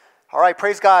All right,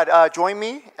 praise God. Join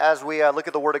me as we look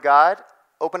at the Word of God.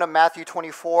 Open up Matthew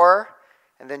 24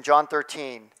 and then John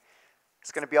 13.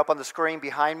 It's going to be up on the screen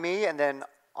behind me and then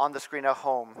on the screen at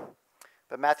home.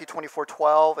 But Matthew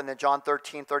 24:12 and then John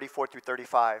 13:34 through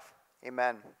 35.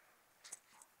 Amen.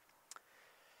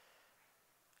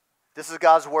 This is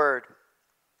God's Word.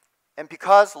 And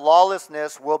because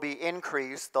lawlessness will be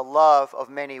increased, the love of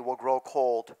many will grow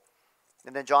cold.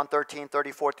 And then John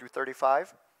 13:34 through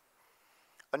 35.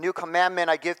 A new commandment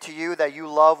I give to you, that you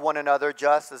love one another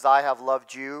just as I have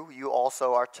loved you. You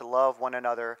also are to love one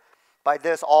another. By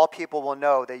this, all people will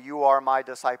know that you are my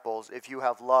disciples, if you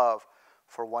have love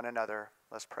for one another.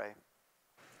 Let's pray.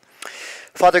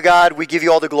 Father God, we give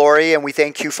you all the glory, and we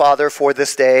thank you, Father, for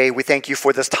this day. We thank you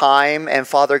for this time, and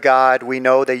Father God, we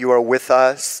know that you are with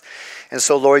us. And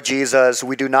so, Lord Jesus,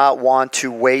 we do not want to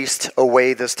waste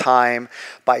away this time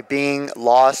by being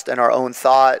lost in our own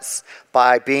thoughts,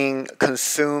 by being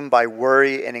consumed by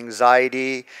worry and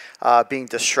anxiety, being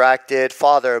distracted,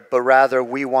 Father, but rather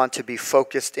we want to be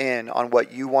focused in on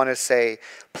what you want to say.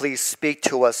 Please speak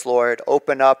to us, Lord.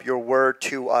 Open up your word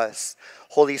to us.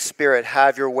 Holy Spirit,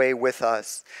 have your way with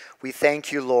us. We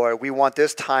thank you, Lord. We want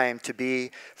this time to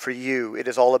be for you. It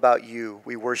is all about you.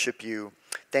 We worship you.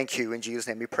 Thank you. In Jesus'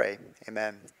 name we pray.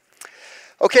 Amen.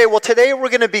 Okay, well, today we're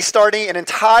going to be starting an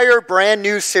entire brand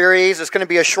new series. It's going to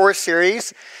be a short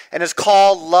series, and it's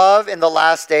called Love in the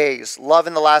Last Days. Love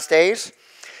in the Last Days.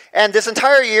 And this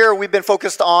entire year, we've been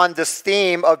focused on this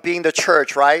theme of being the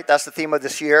church, right? That's the theme of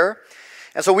this year.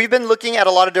 And so we've been looking at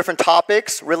a lot of different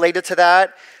topics related to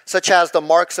that, such as the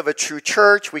marks of a true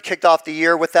church. We kicked off the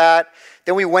year with that.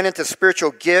 Then we went into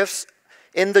spiritual gifts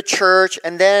in the church.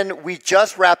 And then we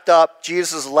just wrapped up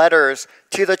Jesus' letters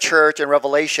to the church in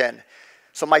Revelation.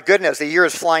 So my goodness, the year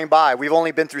is flying by. We've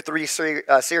only been through three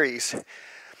series.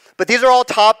 But these are all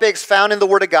topics found in the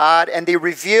Word of God, and they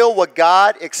reveal what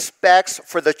God expects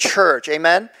for the church.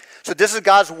 Amen? So this is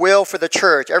God's will for the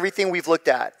church, everything we've looked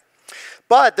at.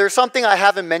 But there's something I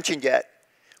haven't mentioned yet,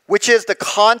 which is the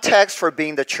context for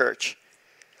being the church.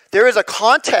 There is a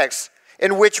context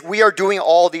in which we are doing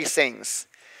all these things.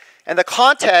 And the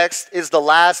context is the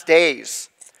last days.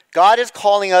 God is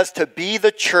calling us to be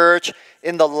the church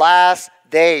in the last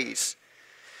days.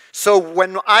 So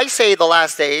when I say the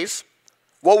last days,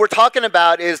 what we're talking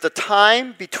about is the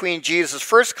time between Jesus'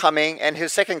 first coming and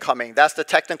his second coming. That's the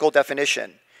technical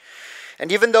definition.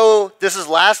 And even though this has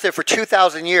lasted for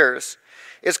 2,000 years,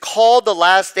 it's called the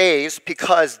last days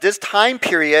because this time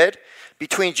period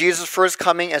between Jesus' first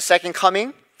coming and second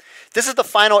coming, this is the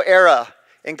final era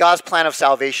in God's plan of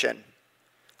salvation.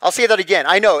 I'll say that again.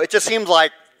 I know, it just seems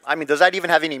like, does that even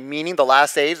have any meaning, the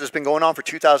last days? It's been going on for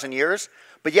 2,000 years.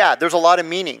 But yeah, there's a lot of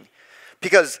meaning.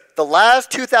 Because the last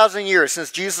 2,000 years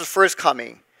since Jesus' first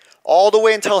coming, all the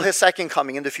way until his second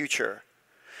coming in the future,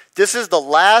 this is the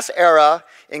last era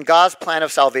in God's plan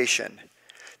of salvation.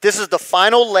 This is the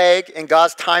final leg in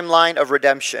God's timeline of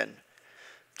redemption.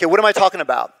 Okay, what am I talking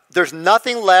about? There's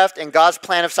nothing left in God's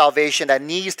plan of salvation that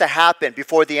needs to happen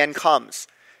before the end comes.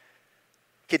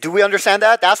 Okay, do we understand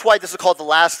that? That's why this is called the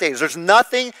last days. There's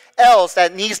nothing else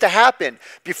that needs to happen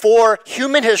before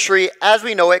human history as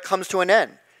we know it comes to an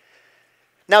end.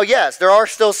 Now, yes, there are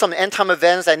still some end time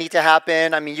events that need to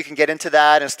happen. You can get into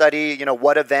that and study,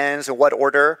 what events and what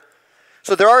order.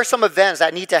 So there are some events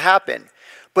that need to happen.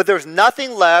 But there's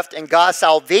nothing left in God's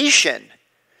salvation,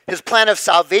 his plan of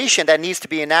salvation that needs to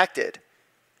be enacted.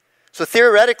 So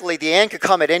theoretically, the end could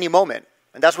come at any moment.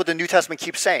 And that's what the New Testament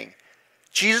keeps saying.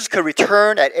 Jesus could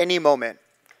return at any moment.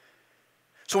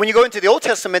 So when you go into the Old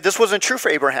Testament, this wasn't true for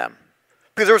Abraham.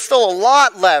 Because there was still a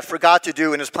lot left for God to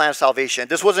do in his plan of salvation.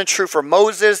 This wasn't true for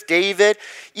Moses, David,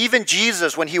 even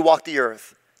Jesus when he walked the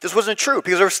earth. This wasn't true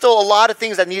because there were still a lot of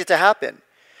things that needed to happen.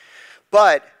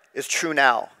 But it's true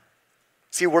now.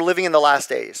 See, we're living in the last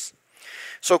days.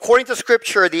 So according to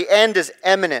Scripture, the end is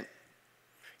imminent.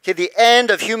 Okay, the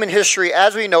end of human history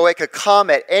as we know it could come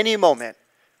at any moment.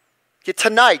 Okay,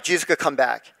 tonight, Jesus could come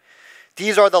back.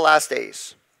 These are the last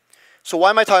days. So why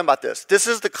am I talking about this? This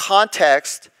is the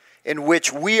context in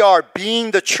which we are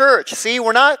being the church. See,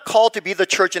 we're not called to be the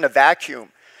church in a vacuum.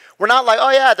 We're not like,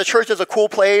 oh yeah, the church is a cool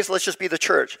place, let's just be the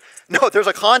church. No, there's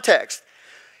a context.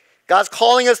 God's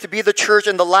calling us to be the church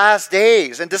in the last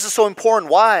days. And this is so important.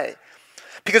 Why?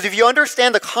 Because if you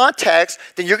understand the context,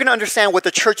 then you're going to understand what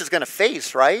the church is going to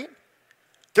face, right?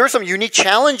 There are some unique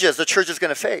challenges the church is going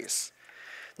to face.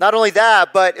 Not only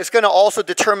that, but it's going to also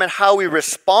determine how we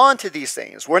respond to these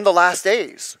things. We're in the last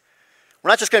days. We're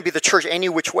not just going to be the church any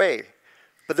which way,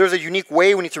 but there's a unique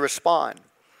way we need to respond.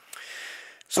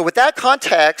 So with that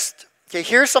context, okay,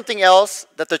 here's something else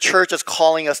that the church is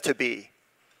calling us to be.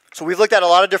 So we've looked at a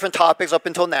lot of different topics up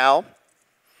until now,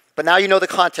 but now you know the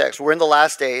context. We're in the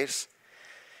last days.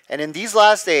 And in these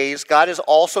last days, God is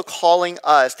also calling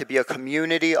us to be a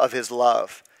community of his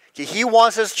love. He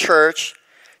wants his church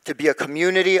to be a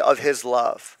community of his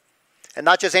love. And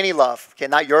not just any love. Okay,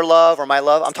 not your love or my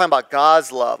love. I'm talking about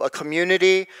God's love. A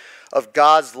community of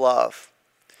God's love.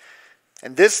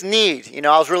 And this need,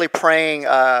 I was really praying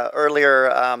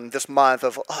earlier this month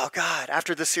of, oh God,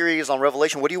 after this series on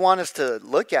Revelation, what do you want us to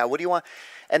look at? What do you want?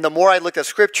 And the more I looked at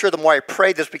Scripture, the more I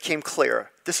prayed, this became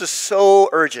clear. This is so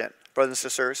urgent, brothers and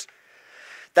sisters,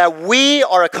 that we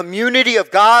are a community of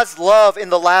God's love in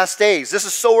the last days. This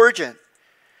is so urgent.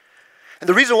 And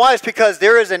the reason why is because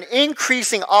there is an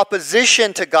increasing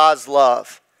opposition to God's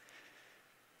love.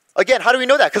 Again, how do we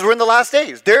know that? Because we're in the last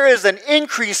days. There is an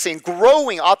increasing,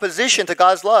 growing opposition to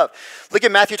God's love. Look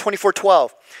at Matthew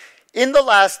 24:12. In the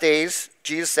last days,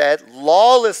 Jesus said,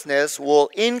 lawlessness will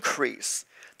increase.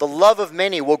 The love of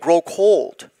many will grow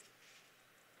cold.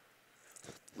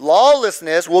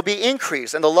 Lawlessness will be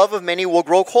increased, and the love of many will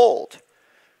grow cold.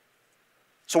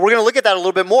 So we're going to look at that a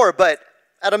little bit more, but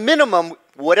at a minimum,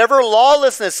 whatever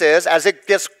lawlessness is, as it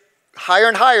gets higher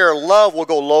and higher, love will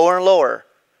go lower and lower.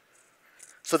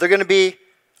 So they're going to be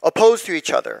opposed to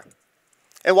each other.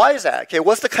 And why is that? Okay,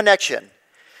 what's the connection?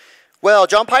 Well,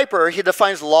 John Piper, he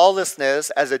defines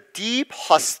lawlessness as a deep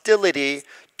hostility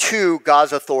to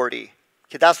God's authority.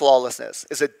 Okay, that's lawlessness.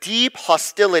 It's a deep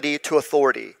hostility to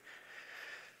authority.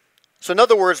 So in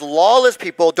other words, lawless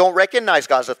people don't recognize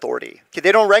God's authority. Okay,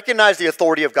 they don't recognize the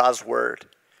authority of God's word.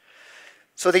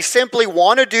 So they simply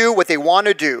want to do what they want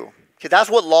to do. Okay, that's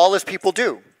what lawless people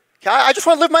do. Okay, I just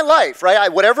want to live my life,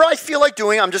 right? Whatever I feel like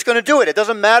doing, I'm just going to do it. It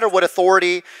doesn't matter what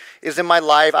authority is in my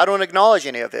life. I don't acknowledge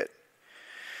any of it.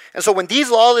 And so when these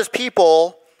lawless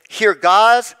people hear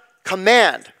God's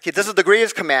command, okay, this is the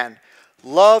greatest command.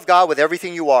 Love God with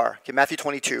everything you are. Okay, Matthew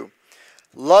 22.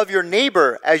 Love your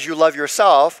neighbor as you love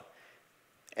yourself.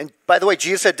 And by the way,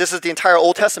 Jesus said this is the entire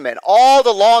Old Testament. All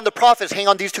the law and the prophets hang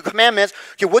on these two commandments.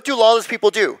 Okay, what do lawless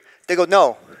people do? They go,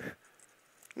 no.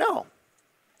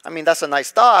 I mean, that's a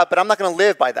nice thought, but I'm not going to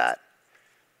live by that.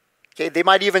 Okay, they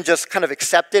might even just kind of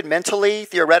accept it mentally,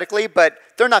 theoretically, but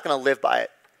they're not going to live by it.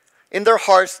 In their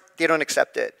hearts, they don't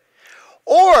accept it.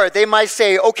 Or they might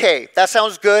say, okay, that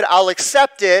sounds good. I'll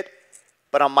accept it,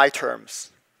 but on my terms.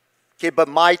 Okay, but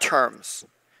my terms.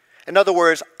 In other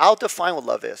words, I'll define what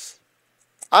love is.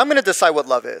 I'm going to decide what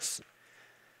love is.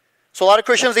 So a lot of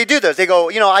Christians, they do this. They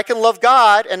go, I can love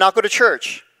God and not go to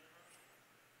church.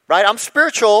 Right? I'm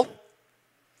spiritual,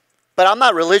 but I'm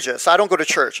not religious. I don't go to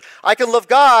church. I can love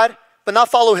God, but not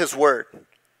follow his word.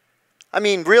 I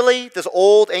mean, really? This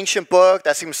old, ancient book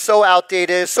that seems so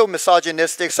outdated, so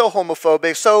misogynistic, so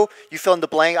homophobic, so you fill in the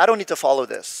blank. I don't need to follow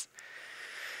this.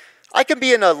 I can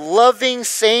be in a loving,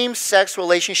 same-sex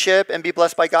relationship and be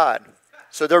blessed by God.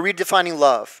 So they're redefining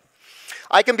love.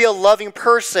 I can be a loving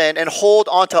person and hold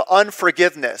on to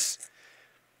unforgiveness.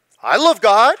 I love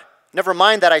God. Never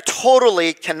mind that I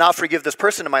totally cannot forgive this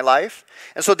person in my life.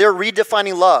 And so they're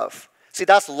redefining love. See,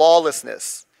 that's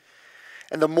lawlessness.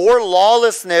 And the more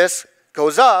lawlessness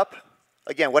goes up,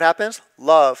 again, what happens?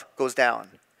 Love goes down.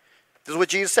 This is what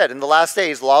Jesus said. In the last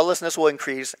days, lawlessness will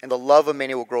increase and the love of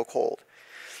many will grow cold.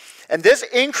 And this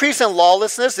increase in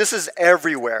lawlessness, this is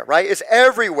everywhere, right? It's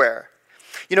everywhere.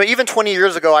 Even 20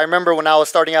 years ago, I remember when I was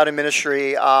starting out in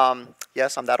ministry,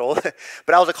 yes, I'm that old,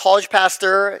 but I was a college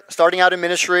pastor, starting out in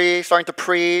ministry, starting to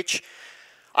preach.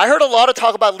 I heard a lot of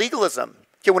talk about legalism.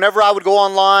 Okay, whenever I would go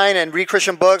online and read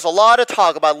Christian books, a lot of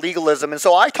talk about legalism. And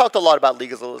so I talked a lot about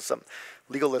legalism.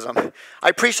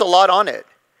 I preached a lot on it.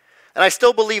 And I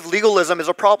still believe legalism is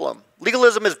a problem.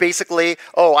 Legalism is basically,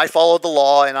 I follow the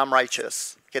law and I'm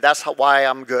righteous. Okay, that's why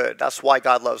I'm good. That's why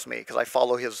God loves me, because I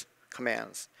follow his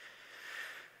commands.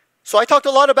 So I talked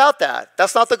a lot about that.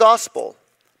 That's not the gospel.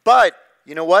 But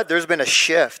you know what? There's been a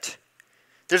shift.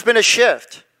 There's been a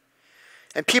shift.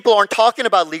 And people aren't talking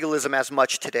about legalism as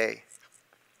much today.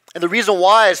 And the reason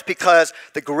why is because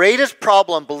the greatest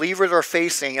problem believers are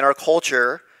facing in our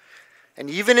culture, and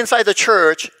even inside the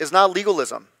church, is not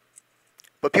legalism.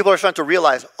 But people are starting to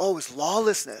realize, it's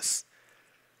lawlessness.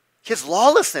 It's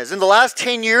lawlessness. In the last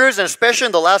 10 years, and especially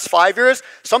in the last 5 years,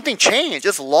 something changed.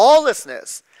 It's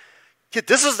lawlessness.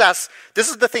 This is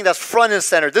the thing that's front and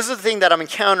center. This is the thing that I'm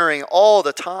encountering all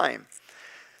the time.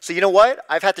 So you know what?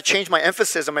 I've had to change my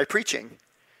emphasis in my preaching.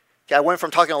 Okay, I went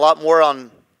from talking a lot more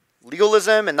on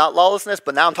legalism and not lawlessness,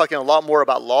 but now I'm talking a lot more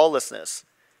about lawlessness.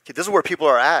 Okay, this is where people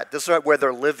are at. This is where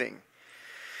they're living.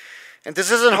 And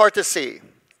this isn't hard to see.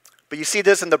 But you see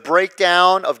this in the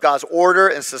breakdown of God's order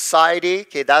in society.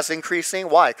 Okay, that's increasing.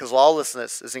 Why? Because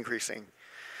lawlessness is increasing.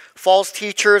 False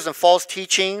teachers and false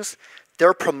teachings,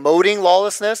 they're promoting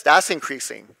lawlessness. That's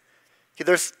increasing. Okay,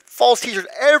 there's false teachers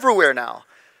everywhere now.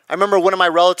 I remember one of my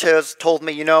relatives told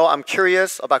me, I'm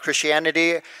curious about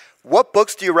Christianity. What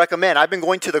books do you recommend? I've been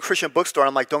going to the Christian bookstore.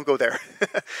 I'm like, don't go there.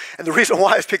 And the reason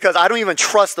why is because I don't even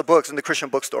trust the books in the Christian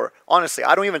bookstore. Honestly,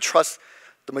 I don't even trust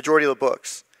the majority of the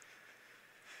books.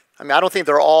 I mean, I don't think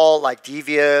they're all like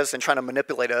devious and trying to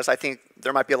manipulate us. I think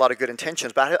there might be a lot of good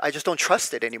intentions, but I just don't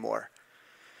trust it anymore.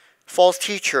 False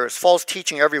teachers, false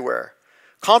teaching everywhere.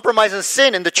 Compromise and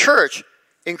sin in the church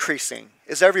increasing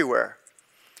is everywhere.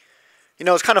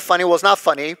 It's kind of funny. Well, it's not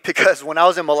funny because when I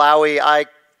was in Malawi, I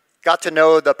got to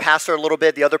know the pastor a little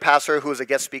bit, the other pastor who was a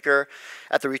guest speaker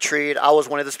at the retreat. I was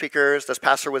one of the speakers. This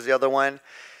pastor was the other one.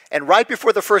 And right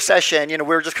before the first session, we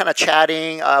were just kind of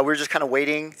chatting. We were just kind of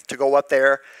waiting to go up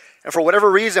there. And for whatever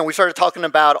reason, we started talking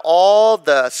about all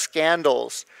the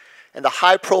scandals and the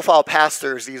high-profile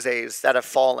pastors these days that have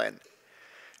fallen.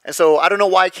 And so I don't know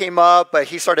why it came up, but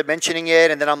he started mentioning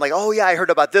it. And then I'm like, oh, yeah, I heard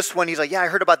about this one. He's like, yeah, I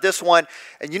heard about this one.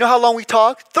 And you know how long we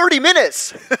talked? 30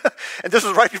 minutes. And this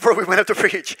was right before we went up to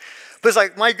preach. But it's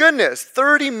like, my goodness,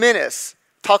 30 minutes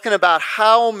talking about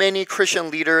how many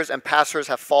Christian leaders and pastors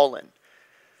have fallen.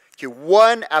 Okay,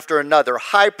 one after another,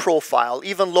 high profile,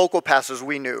 even local pastors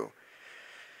we knew.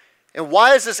 And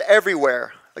why is this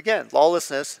everywhere? Again,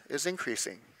 lawlessness is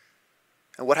increasing.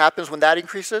 And what happens when that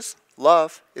increases?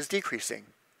 Love is decreasing.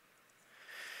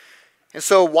 And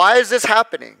so why is this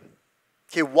happening?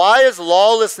 Okay, why is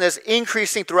lawlessness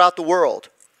increasing throughout the world?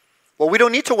 Well, we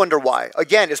don't need to wonder why.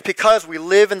 Again, it's because we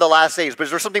live in the last days. But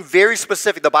there's something very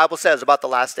specific the Bible says about the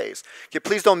last days. Okay,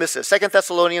 please don't miss this. 2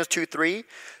 Thessalonians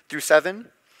 2:3-7.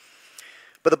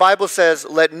 But the Bible says,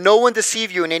 let no one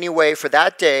deceive you in any way, for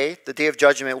that day, the day of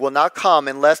judgment, will not come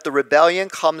unless the rebellion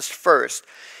comes first,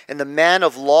 and the man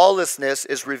of lawlessness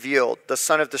is revealed, the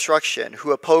son of destruction,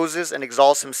 who opposes and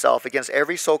exalts himself against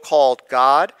every so-called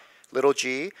God, little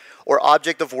g, or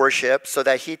object of worship, so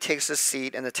that he takes his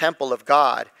seat in the temple of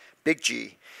God, big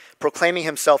G, proclaiming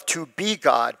himself to be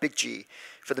God, big G.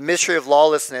 For the mystery of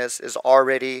lawlessness is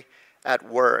already at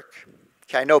work.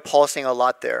 Okay, I know Paul's saying a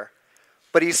lot there.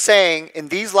 But he's saying, in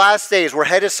these last days, we're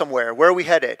headed somewhere. Where are we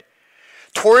headed?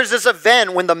 Towards this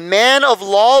event when the man of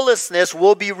lawlessness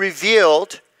will be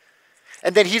revealed,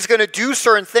 and then he's going to do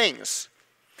certain things.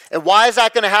 And why is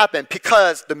that going to happen?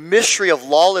 Because the mystery of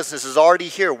lawlessness is already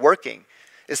here working.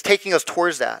 It's taking us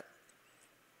towards that.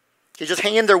 Okay, just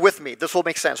hang in there with me. This will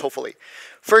make sense, hopefully.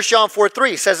 1 John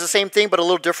 4:3 says the same thing, but a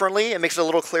little differently. It makes it a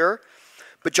little clearer.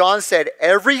 But John said,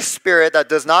 every spirit that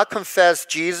does not confess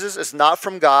Jesus is not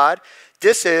from God.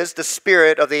 This is the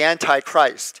spirit of the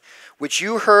Antichrist, which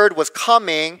you heard was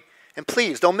coming, and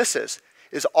please don't miss this,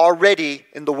 is already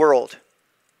in the world.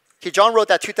 Okay, John wrote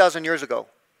that 2,000 years ago.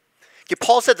 Okay,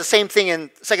 Paul said the same thing in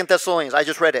 2 Thessalonians. I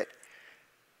just read it.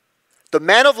 The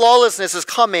man of lawlessness is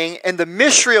coming, and the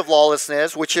mystery of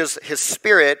lawlessness, which is his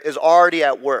spirit, is already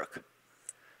at work.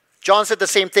 John said the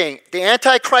same thing. The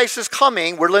Antichrist is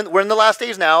coming. We're in the last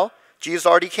days now. Jesus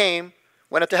already came,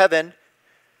 went up to heaven.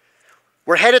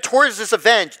 We're headed towards this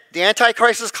event. The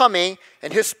Antichrist is coming,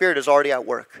 and his spirit is already at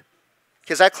work.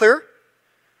 Okay, is that clear?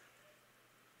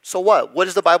 So what? What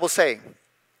is the Bible saying?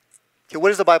 Okay,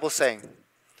 what is the Bible saying?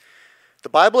 The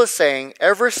Bible is saying,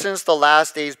 ever since the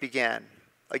last days began,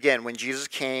 again, when Jesus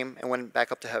came and went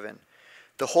back up to heaven,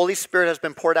 the Holy Spirit has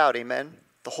been poured out, amen?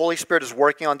 The Holy Spirit is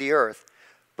working on the earth.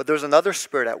 But there's another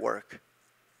spirit at work.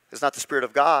 It's not the Spirit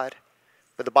of God,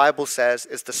 but the Bible says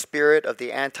it's the spirit of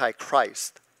the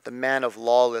Antichrist, the man of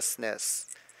lawlessness.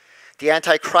 The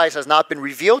Antichrist has not been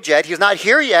revealed yet. He's not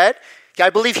here yet. I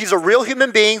believe he's a real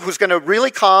human being who's going to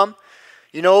really come,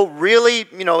 really,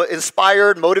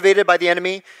 inspired, motivated by the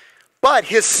enemy. But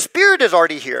his spirit is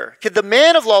already here. The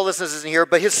man of lawlessness isn't here,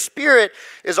 but his spirit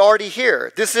is already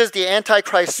here. This is the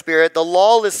Antichrist spirit, the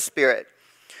lawless spirit.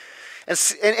 And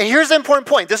here's the important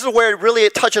point. This is where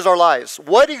it touches our lives.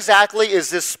 What exactly is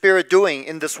this spirit doing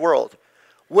in this world?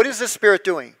 What is this spirit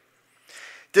doing?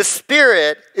 This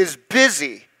spirit is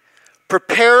busy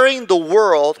preparing the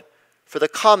world for the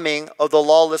coming of the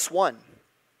lawless one,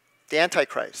 the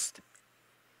Antichrist.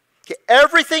 Okay,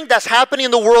 everything that's happening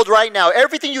in the world right now,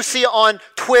 everything you see on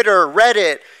Twitter,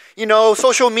 Reddit,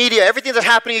 social media, everything that's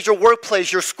happening at your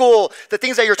workplace, your school, the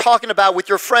things that you're talking about with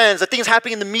your friends, the things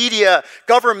happening in the media,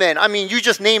 government, you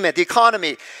just name it, the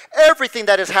economy, everything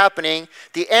that is happening,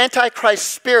 the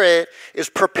Antichrist spirit is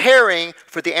preparing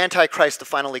for the Antichrist to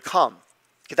finally come.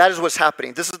 Okay, that is what's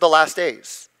happening. This is the last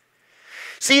days.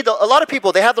 See, a lot of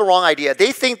people, they have the wrong idea.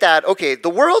 They think that, okay, the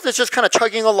world is just kind of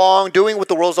chugging along, doing what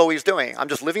the world's always doing. I'm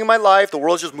just living my life. The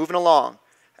world's just moving along,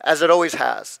 as it always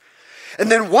has.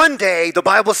 And then one day, the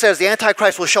Bible says the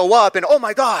Antichrist will show up and, oh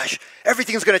my gosh,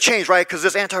 everything's going to change, right? Because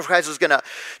this Antichrist is going to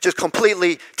just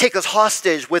completely take us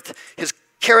hostage with his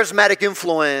charismatic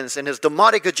influence and his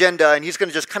demonic agenda, and he's going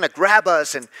to just kind of grab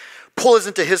us and pull us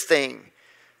into his thing.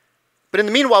 But in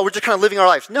the meanwhile, we're just kind of living our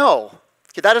lives. No,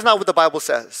 okay, that is not what the Bible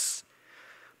says.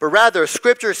 But rather,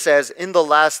 Scripture says in the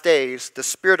last days, the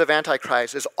spirit of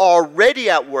Antichrist is already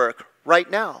at work right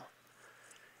now.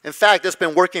 In fact, it's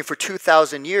been working for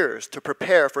 2,000 years to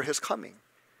prepare for his coming.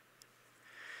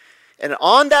 And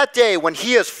on that day, when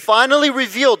he is finally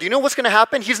revealed, do you know what's going to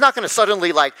happen? He's not going to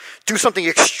suddenly do something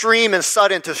extreme and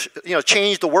sudden to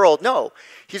change the world. No,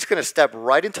 he's going to step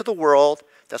right into the world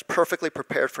that's perfectly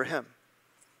prepared for him.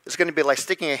 It's going to be like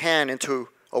sticking a hand into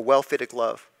a well-fitted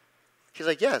glove. He's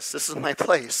like, yes, this is my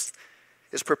place.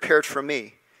 It's prepared for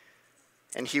me.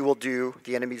 And he will do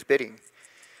the enemy's bidding.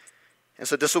 And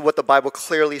so this is what the Bible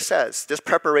clearly says. This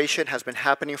preparation has been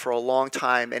happening for a long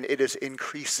time, and it is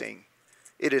increasing.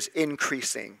 It is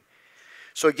increasing.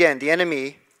 So again, the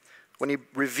enemy, when he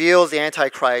reveals the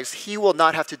Antichrist, he will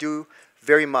not have to do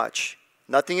very much.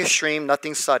 Nothing extreme,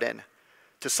 nothing sudden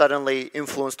to suddenly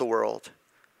influence the world.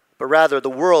 But rather, the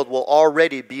world will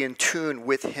already be in tune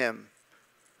with him.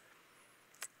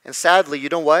 And sadly, you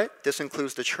know what? This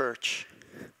includes the church.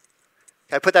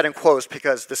 I put that in quotes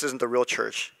because this isn't the real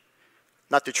church,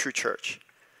 not the true church.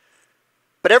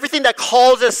 But everything that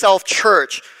calls itself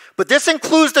church, but this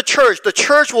includes the church. The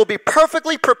church will be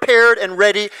perfectly prepared and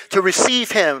ready to receive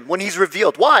him when he's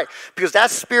revealed. Why? Because that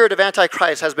spirit of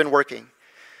Antichrist has been working.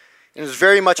 And is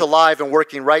very much alive and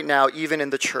working right now, even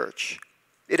in the church.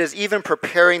 It is even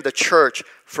preparing the church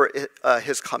for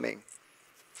his coming.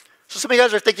 So some of you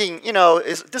guys are thinking,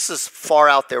 this is far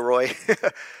out there, Roy.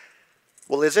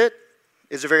 Well, is it?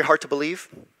 Is it very hard to believe?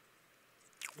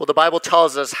 Well, the Bible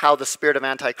tells us how the spirit of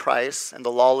Antichrist and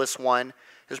the lawless one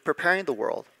is preparing the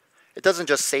world. It doesn't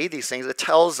just say these things. It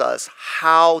tells us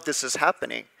how this is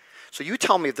happening. So you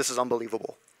tell me if this is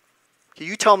unbelievable.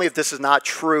 You tell me if this is not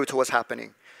true to what's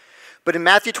happening. But in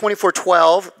Matthew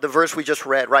 24:12, the verse we just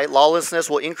read, right? Lawlessness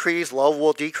will increase, love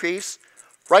will decrease.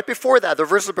 Right before that, the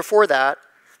verses before that,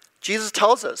 Jesus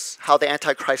tells us how the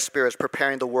Antichrist spirit is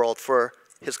preparing the world for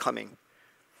his coming.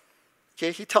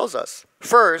 Okay, he tells us.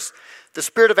 First, the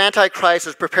spirit of Antichrist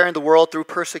is preparing the world through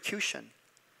persecution.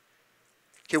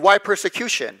 Okay, why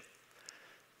persecution?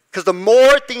 Because the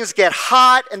more things get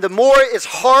hot and the more it's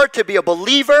hard to be a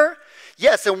believer,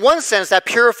 yes, in one sense, that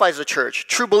purifies the church.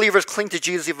 True believers cling to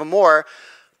Jesus even more.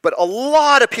 But a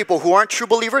lot of people who aren't true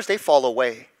believers, they fall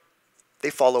away. They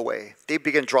fall away. They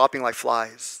begin dropping like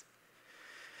flies.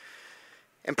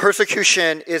 And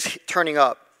persecution is turning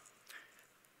up.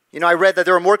 I read that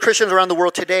there are more Christians around the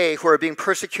world today who are being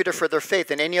persecuted for their faith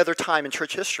than any other time in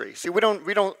church history. See, we don't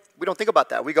think about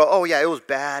that. We go, oh yeah, it was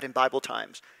bad in Bible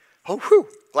times. Oh, whew,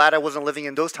 glad I wasn't living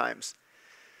in those times.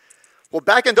 Well,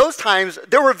 back in those times,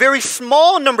 there were very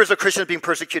small numbers of Christians being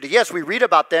persecuted. Yes, we read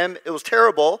about them. It was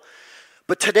terrible.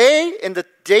 But today, in the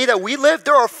day that we live,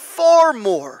 there are far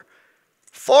more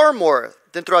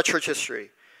than throughout church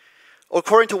history.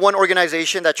 According to one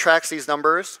organization that tracks these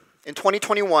numbers, in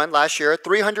 2021, last year,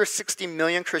 360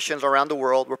 million Christians around the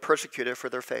world were persecuted for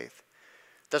their faith.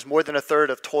 That's more than a third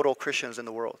of total Christians in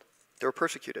the world. They were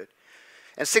persecuted.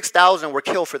 And 6,000 were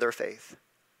killed for their faith,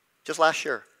 just last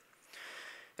year.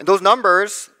 And those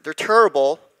numbers, they're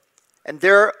terrible, and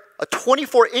they're a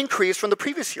 24 increase from the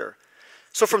previous year.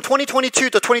 So from 2022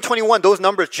 to 2021, those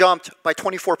numbers jumped by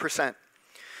 24%.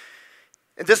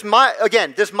 And this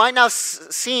might now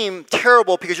seem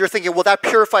terrible because you're thinking, well, that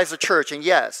purifies the church, and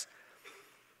yes.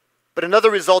 But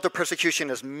another result of persecution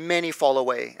is many fall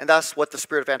away, and that's what the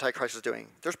spirit of Antichrist is doing.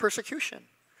 There's persecution.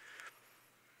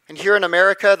 And here in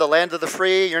America, the land of the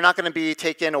free, you're not going to be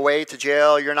taken away to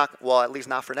jail. You're not, well, at least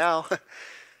not for now.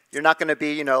 You're not going to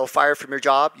be, fired from your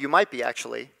job. You might be,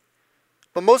 actually.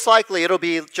 But most likely, it'll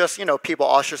be just, people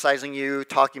ostracizing you,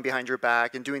 talking behind your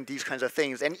back, and doing these kinds of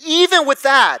things. And even with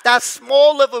that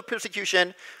small level of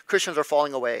persecution, Christians are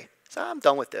falling away. So I'm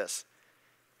done with this.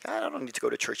 I don't need to go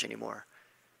to church anymore.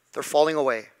 They're falling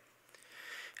away.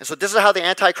 And so this is how the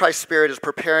Antichrist spirit is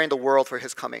preparing the world for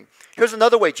his coming. Here's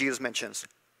another way Jesus mentions,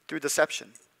 through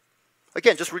deception.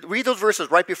 Again, just read those verses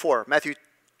right before, Matthew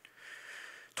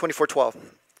 24:12.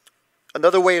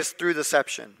 Another way is through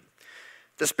deception.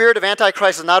 The spirit of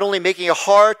Antichrist is not only making it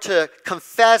hard to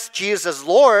confess Jesus as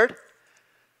Lord,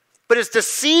 but it's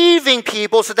deceiving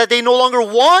people so that they no longer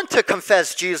want to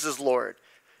confess Jesus as Lord.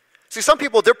 See, some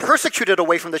people, they're persecuted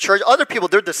away from the church. Other people,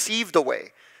 they're deceived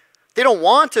away. They don't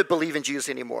want to believe in Jesus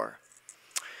anymore.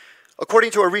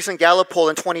 According to a recent Gallup poll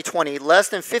in 2020, less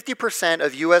than 50%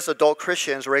 of U.S. adult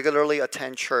Christians regularly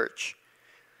attend church.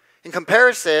 In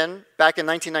comparison, back in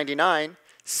 1999,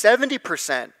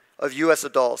 70% of U.S.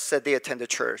 adults said they attended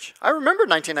church. I remember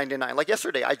 1999, like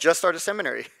yesterday. I just started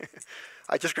seminary.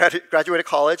 I just graduated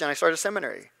college and I started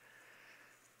seminary.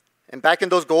 And back in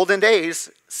those golden days,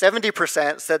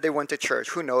 70% said they went to church.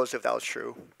 Who knows if that was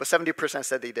true? But 70%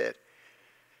 said they did.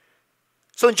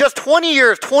 So in just 20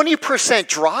 years, 20%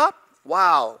 drop?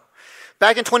 Wow.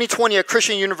 Back in 2020, a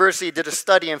Christian university did a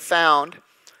study and found,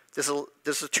 this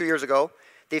is 2 years ago,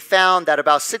 they found that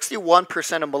about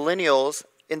 61% of millennials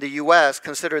in the U.S.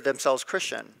 consider themselves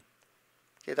Christian.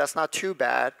 Okay, that's not too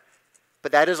bad,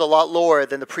 but that is a lot lower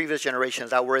than the previous generations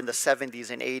that were in the 70s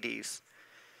and 80s.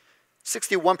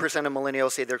 61% of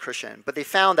millennials say they're Christian, but they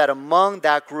found that among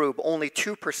that group, only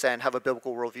 2% have a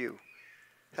biblical worldview.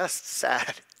 That's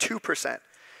sad. 2%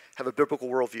 have a biblical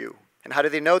worldview. And how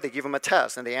did they know? They gave them a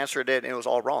test, and they answered it, and it was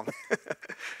all wrong.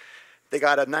 They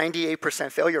got a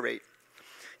 98% failure rate.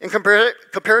 In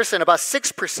comparison, about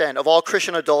 6% of all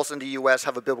Christian adults in the U.S.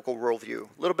 have a biblical worldview.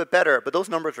 A little bit better, but those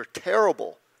numbers are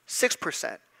terrible.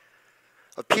 6%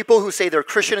 of people who say they're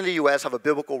Christian in the U.S. have a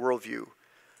biblical worldview.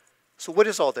 So what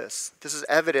is all this? This is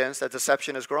evidence that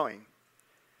deception is growing.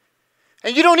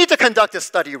 And you don't need to conduct a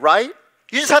study, right?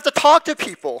 You just have to talk to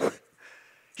people.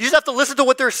 You just have to listen to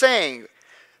what they're saying.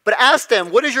 But ask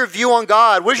them, what is your view on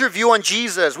God? What is your view on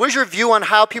Jesus? What is your view on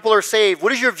how people are saved?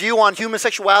 What is your view on human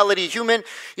sexuality, human,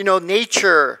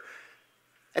 nature?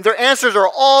 And their answers are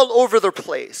all over the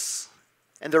place.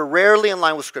 And they're rarely in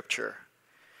line with Scripture.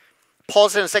 Paul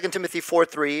said in 2 Timothy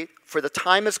 4:3, "For the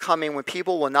time is coming when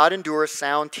people will not endure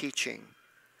sound teaching,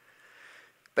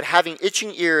 but having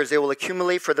itching ears, they will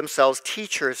accumulate for themselves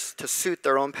teachers to suit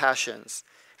their own passions.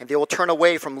 And they will turn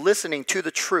away from listening to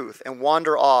the truth and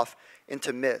wander off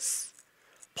into myths."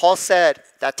 Paul said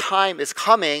that time is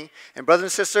coming, and brothers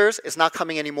and sisters, it's not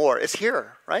coming anymore. It's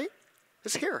here, right?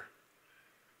 It's here.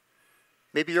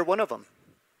 Maybe you're one of them.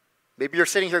 Maybe you're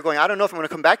sitting here going, I don't know if I'm going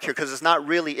to come back here because it's not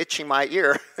really itching my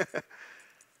ear.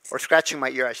 Or scratching my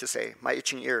ear, I should say, my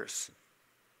itching ears.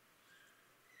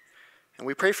 And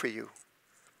we pray for you.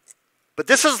 But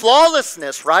this is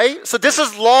lawlessness, right? So this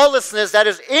is lawlessness that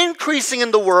is increasing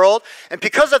in the world. And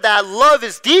because of that, love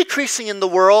is decreasing in the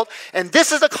world. And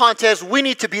this is the context we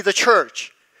need to be the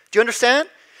church. Do you understand?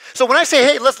 So when I say,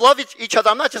 hey, let's love each other,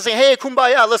 I'm not just saying, hey,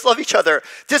 kumbaya, let's love each other.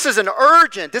 This is an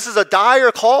urgent, this is a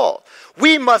dire call.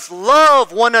 We must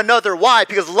love one another. Why?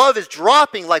 Because love is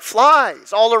dropping like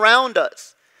flies all around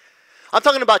us. I'm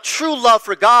talking about true love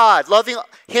for God, loving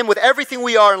Him with everything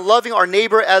we are and loving our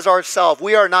neighbor as ourselves.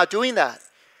 We are not doing that.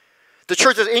 The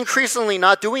church is increasingly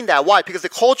not doing that. Why? Because the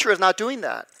culture is not doing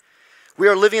that. We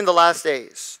are living in the last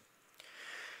days.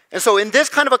 And so in this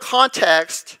kind of a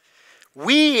context,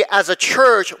 we as a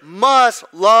church must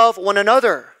love one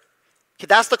another. Okay,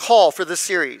 that's the call for this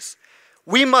series.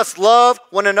 We must love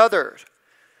one another.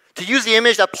 To use the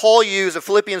image that Paul used in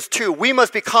Philippians 2, we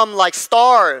must become like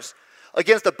stars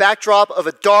against the backdrop of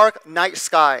a dark night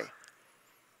sky.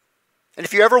 And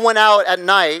if you ever went out at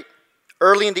night,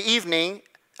 early in the evening,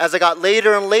 as it got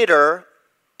later and later,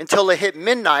 until it hit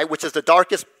midnight, which is the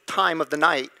darkest time of the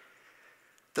night,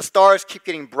 the stars keep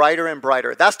getting brighter and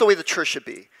brighter. That's the way the church should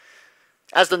be.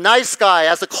 As the night sky,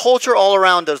 as the culture all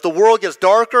around us, the world gets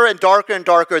darker and darker and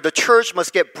darker, the church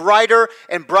must get brighter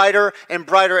and brighter and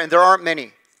brighter, and there aren't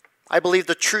many. I believe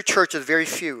the true church is very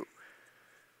few.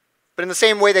 But in the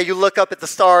same way that you look up at the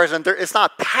stars, and it's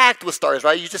not packed with stars,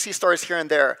 right? You just see stars here and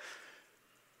there.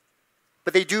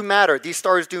 But they do matter. These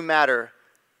stars do matter.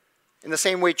 In the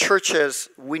same way, churches,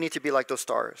 we need to be like those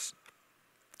stars.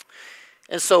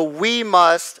 And so we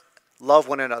must love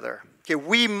one another. Okay,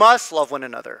 we must love one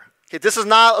another. Okay, this is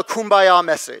not a kumbaya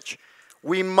message.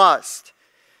 We must.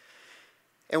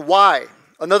 And why?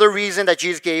 Another reason that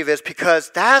Jesus gave is because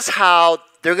that's how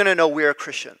they're going to know we are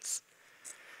Christians.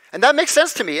 And that makes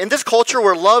sense to me. In this culture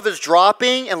where love is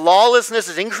dropping and lawlessness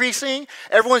is increasing,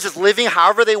 everyone's just living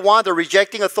however they want, they're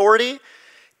rejecting authority,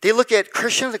 they look at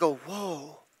Christians and go,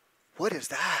 whoa, what is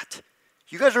that?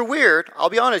 You guys are weird. I'll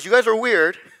be honest, you guys are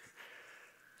weird.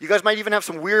 You guys might even have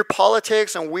some weird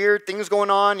politics and weird things going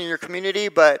on in your community,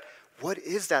 but what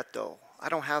is that though? I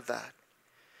don't have that.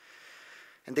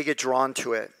 And they get drawn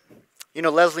to it. You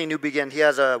know, Leslie Newbegin, he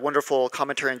has a wonderful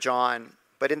commentary on John,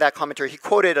 but in that commentary, he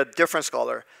quoted a different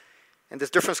scholar. And this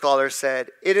different scholar said,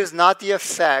 "It is not the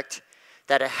effect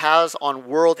that it has on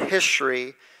world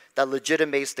history that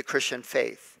legitimates the Christian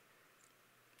faith."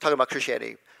 Talking about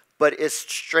Christianity. But it's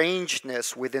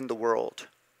strangeness within the world.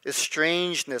 It's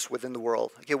strangeness within the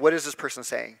world. Okay, what is this person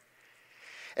saying?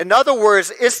 In other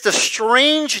words, it's the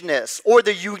strangeness or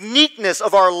the uniqueness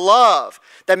of our love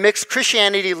that makes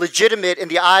Christianity legitimate in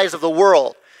the eyes of the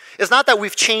world. It's not that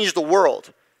we've changed the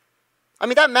world. I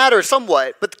mean, that matters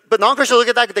somewhat, but non-Christians look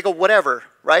at that, they go, whatever,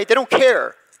 right? They don't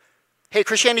care. Hey,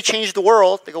 Christianity changed the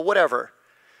world. They go, whatever.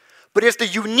 But it's the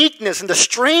uniqueness and the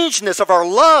strangeness of our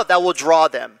love that will draw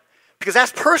them. Because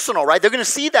that's personal, right? They're going to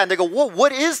see that and they go, whoa,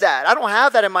 what is that? I don't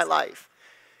have that in my life.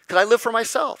 Because I live for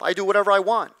myself. I do whatever I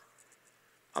want.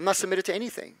 I'm not submitted to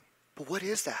anything. But what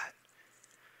is that?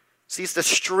 See, it's the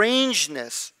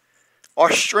strangeness,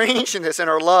 our strangeness and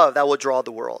our love that will draw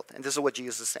the world. And this is what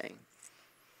Jesus is saying.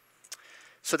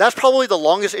 So that's probably the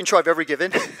longest intro I've ever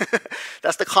given.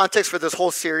 That's the context for this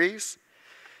whole series.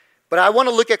 But I want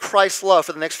to look at Christ's love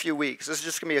for the next few weeks. This is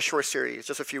just going to be a short series,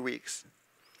 just a few weeks.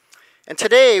 And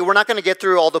today, we're not going to get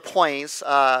through all the points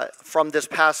from this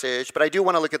passage, but I do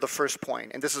want to look at the first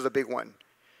point, and this is a big one.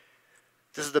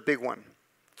 This is the big one.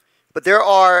 But there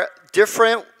are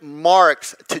different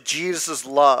marks to Jesus'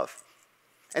 love.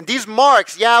 And these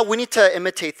marks, yeah, we need to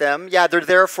imitate them. Yeah, they're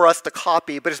there for us to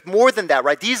copy, but it's more than that,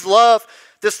 right? This love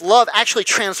actually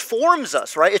transforms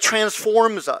us, right? It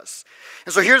transforms us.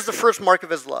 And so here's the first mark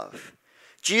of his love.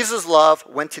 Jesus' love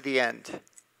went to the end.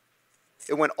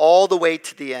 It went all the way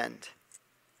to the end.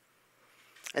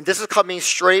 And this is coming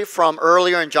straight from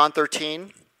earlier in John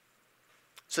 13.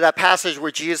 So that passage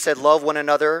where Jesus said, love one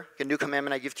another. A new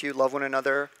commandment I give to you, love one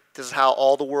another. This is how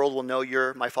all the world will know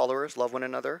you're my followers, love one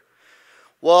another.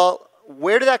 Well,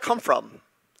 where did that come from?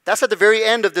 That's at the very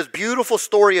end of this beautiful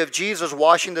story of Jesus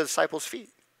washing the disciples' feet.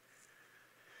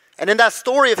 And in that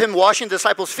story of him washing the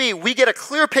disciples' feet, we get a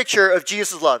clear picture of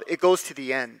Jesus' love. It goes to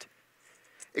the end.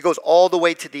 It goes all the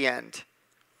way to the end.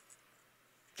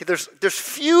 Okay, there's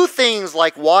few things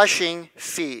like washing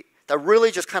feet that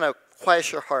really just kind of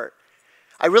quiets your heart.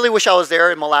 I really wish I was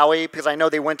there in Malawi because I know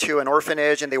they went to an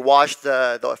orphanage and they washed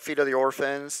the feet of the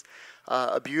orphans.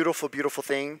 A beautiful, beautiful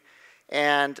thing.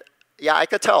 And yeah, I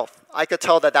could tell. I could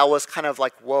tell that was kind of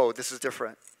like, whoa, this is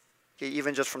different. Okay,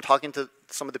 even just from talking to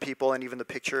some of the people and even the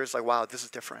pictures, like, wow, this is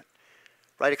different.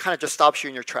 Right? It kind of just stops you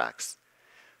in your tracks.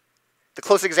 The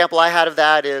closest example I had of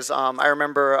that is I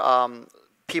remember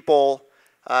people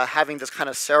having this kind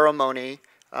of ceremony,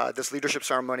 this leadership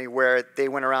ceremony where they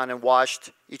went around and washed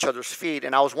each other's feet,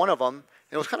 and I was one of them. And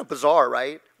it was kind of bizarre,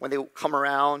 right? When they come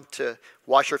around to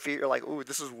wash your feet, you're like, ooh,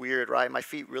 this is weird, right? My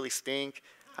feet really stink.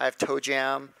 I have toe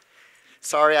jam.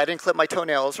 Sorry, I didn't clip my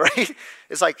toenails, right?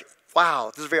 It's like,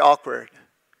 wow, this is very awkward.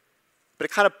 But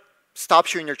it kind of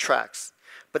stops you in your tracks.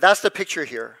 But that's the picture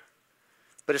here.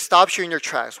 But it stops you in your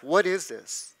tracks. What is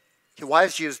this? Okay, why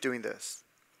is Jesus doing this?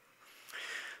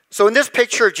 So in this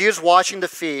picture of Jesus washing the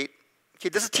feet, okay,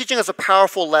 this is teaching us a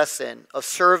powerful lesson of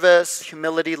service,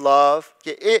 humility, love.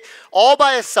 Okay, all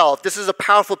by itself, this is a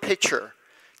powerful picture.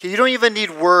 Okay, you don't even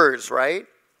need words, right?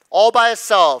 All by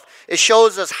itself, it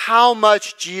shows us how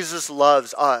much Jesus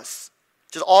loves us.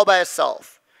 Just all by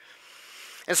itself.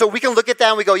 And so we can look at that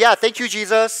and we go, yeah, thank you,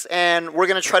 Jesus, and we're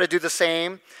going to try to do the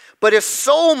same. But it's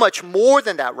so much more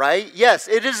than that, right? Yes,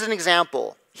 it is an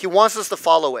example. He wants us to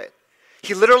follow it.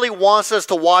 He literally wants us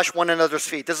to wash one another's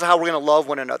feet. This is how we're going to love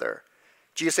one another.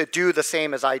 Jesus said, do the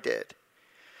same as I did.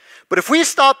 But if we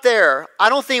stop there, I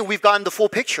don't think we've gotten the full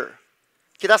picture.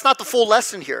 Okay, that's not the full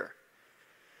lesson here.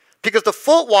 Because the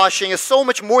foot washing is so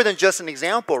much more than just an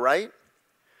example, right?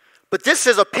 But this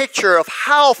is a picture of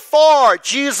how far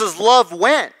Jesus' love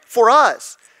went for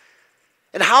us.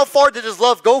 And how far did his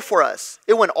love go for us?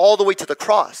 It went all the way to the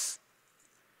cross.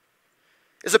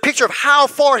 It's a picture of how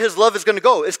far his love is going to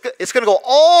go. It's going to go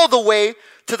all the way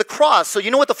to the cross. So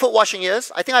you know what the foot washing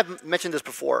is? I think I've mentioned this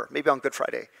before, maybe on Good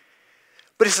Friday.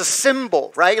 But it's a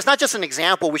symbol, right? It's not just an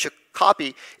example we should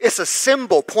copy. It's a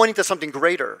symbol pointing to something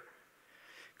greater.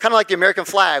 Kind of like the American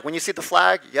flag. When you see the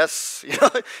flag, yes,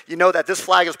 you know that this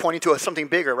flag is pointing to something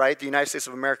bigger, right? The United States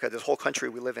of America, this whole country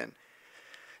we live in.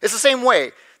 It's the same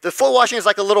way. The foot washing is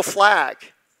like a little flag.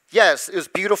 Yes, it was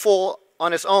beautiful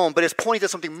on its own, but it's pointing to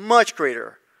something much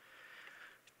greater.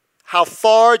 How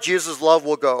far Jesus' love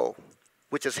will go,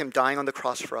 which is him dying on the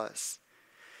cross for us.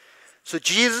 So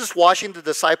Jesus washing the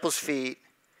disciples' feet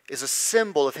is a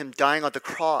symbol of him dying on the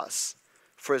cross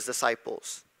for his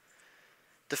disciples.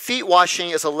 The feet washing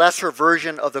is a lesser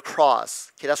version of the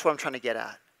cross. Okay, that's what I'm trying to get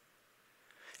at.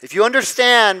 If you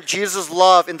understand Jesus'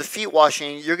 love in the feet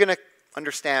washing, you're going to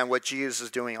understand what Jesus is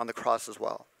doing on the cross as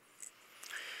well.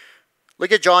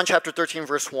 Look at John chapter 13,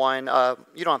 verse 1.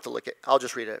 You don't have to look at it. I'll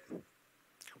just read it.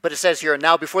 But it says here,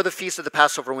 now before the feast of the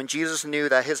Passover, when Jesus knew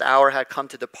that his hour had come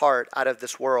to depart out of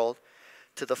this world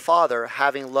to the Father,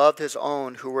 having loved his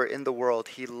own who were in the world,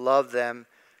 he loved them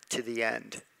to the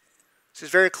end. So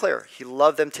it's very clear. He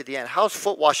loved them to the end. How is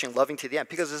foot washing loving to the end?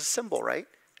 Because it's a symbol, right?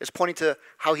 It's pointing to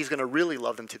how he's going to really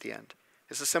love them to the end.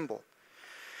 It's a symbol.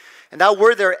 And that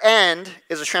word there, end,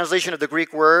 is a translation of the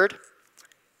Greek word.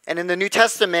 And in the New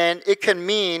Testament, it can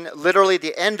mean literally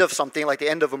the end of something, like the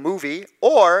end of a movie,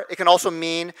 or it can also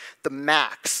mean the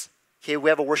max. Okay, we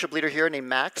have a worship leader here named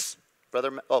Max.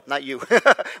 Brother, oh, not you.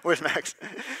 Where's Max?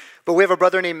 But we have a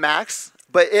brother named Max,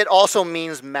 but it also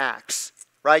means max,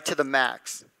 right, to the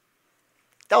max.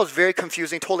 That was very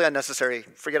confusing, totally unnecessary.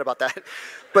 Forget about that.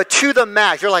 But to the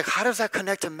max, you're like, how does that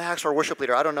connect to Max or worship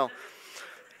leader? I don't know.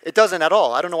 It doesn't at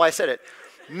all. I don't know why I said it.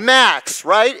 Max,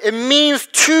 right? It means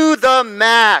to the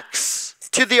max,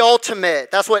 to the ultimate.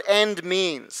 That's what end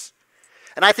means.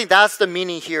 And I think that's the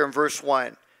meaning here in verse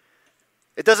 1.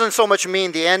 It doesn't so much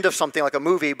mean the end of something like a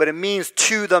movie, but it means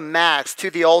to the max, to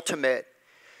the ultimate.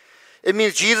 It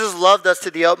means Jesus loved us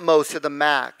to the utmost, to the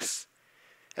max.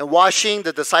 And washing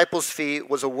the disciples' feet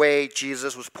was a way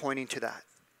Jesus was pointing to that.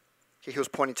 Okay, he was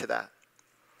pointing to that.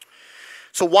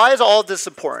 So why is all this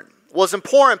important? Well, it's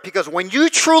important because when you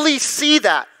truly see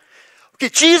that, okay,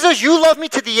 Jesus, you love me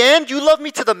to the end, you love me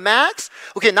to the max.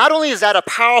 Okay, not only is that a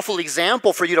powerful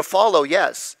example for you to follow,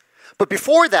 yes. But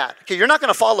before that, okay, you're not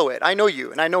going to follow it. I know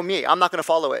you and I know me. I'm not going to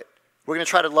follow it. We're going to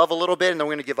try to love a little bit and then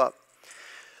we're going to give up.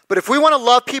 But if we want to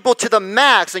love people to the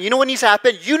max, and you know what needs to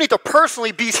happen? You need to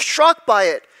personally be struck by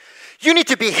it. You need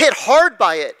to be hit hard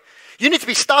by it. You need to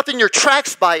be stopped in your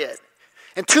tracks by it.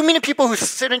 And too many people who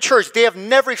sit in church, they have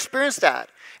never experienced that.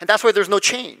 And that's why there's no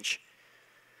change.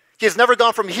 It's never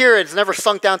gone from here, it's never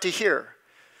sunk down to here.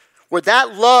 Where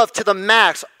that love to the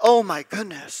max, oh my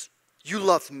goodness, you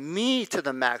love me to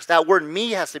the max. That word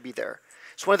me has to be there.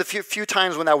 It's one of the few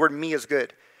times when that word me is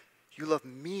good. You love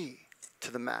me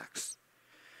to the max.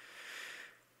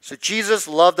 So Jesus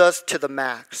loved us to the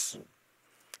max.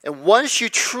 And once you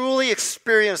truly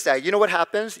experience that, you know what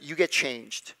happens? You get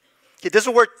changed. Okay, this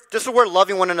is where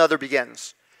loving one another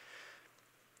begins.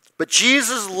 But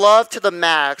Jesus' love to the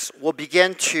max will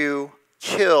begin to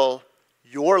kill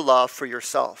your love for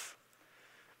yourself.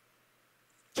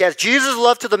 Okay, as Jesus'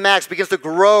 love to the max begins to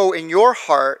grow in your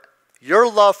heart,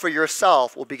 your love for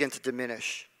yourself will begin to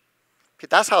diminish. Okay,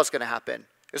 that's how it's going to happen.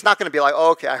 It's not going to be like,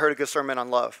 oh, okay, I heard a good sermon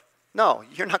on love. No,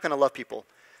 you're not going to love people.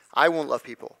 I won't love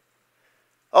people.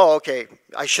 Oh, okay,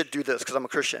 I should do this because I'm a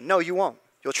Christian. No, you won't.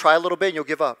 You'll try a little bit and you'll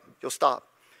give up. You'll stop.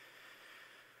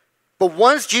 But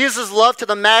once Jesus' love to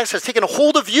the max has taken a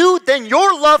hold of you, then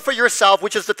your love for yourself,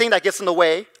 which is the thing that gets in the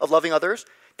way of loving others,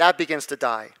 that begins to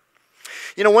die.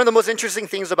 You know, one of the most interesting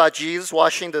things about Jesus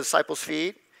washing the disciples'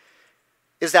 feet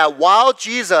is that while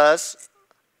Jesus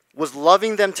was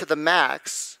loving them to the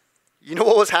max, you know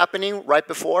what was happening right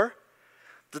before?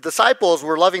 The disciples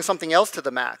were loving something else to the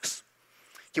max.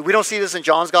 Okay, we don't see this in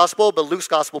John's gospel, but Luke's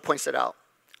gospel points it out.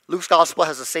 Luke's gospel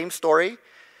has the same story.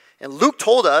 And Luke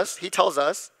he tells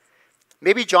us,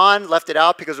 maybe John left it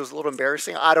out because it was a little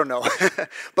embarrassing. I don't know.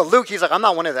 But Luke, he's like, I'm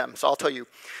not one of them, so I'll tell you.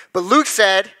 But Luke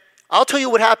said, I'll tell you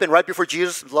what happened right before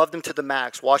Jesus loved them to the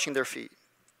max, washing their feet.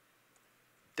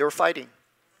 They were fighting.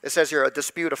 It says here, a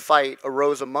dispute, a fight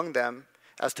arose among them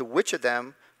as to which of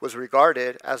them was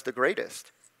regarded as the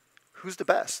greatest. Who's the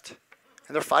best?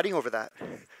 And they're fighting over that.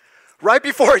 Right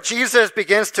before Jesus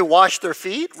begins to wash their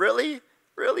feet? Really?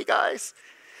 Really, guys?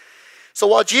 So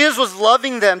while Jesus was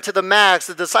loving them to the max,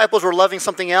 the disciples were loving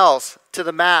something else to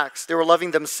the max. They were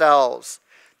loving themselves.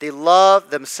 They loved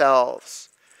themselves.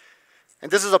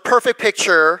 And this is a perfect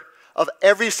picture of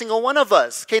every single one of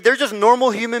us. Okay, they're just normal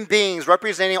human beings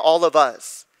representing all of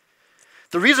us.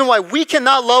 The reason why we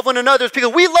cannot love one another is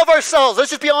because we love ourselves. Let's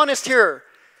just be honest here.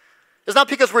 It's not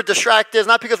because we're distracted. It's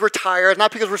not because we're tired. It's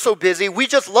not because we're so busy. We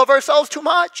just love ourselves too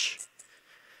much.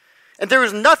 And there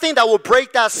is nothing that will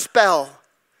break that spell.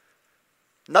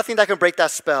 Nothing that can break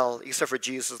that spell except for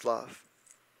Jesus' love.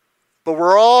 But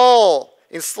we're all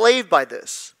enslaved by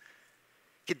this.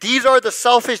 These are the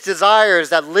selfish desires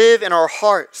that live in our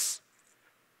hearts.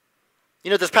 You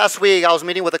know, this past week I was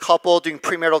meeting with a couple doing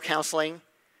premarital counseling.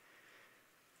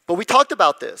 But we talked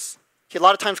about this. A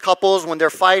lot of times couples, when they're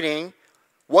fighting,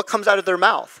 what comes out of their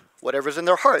mouth? Whatever's in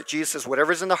their heart. Jesus says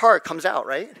whatever's in the heart comes out,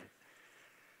 right?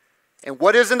 And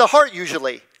what is in the heart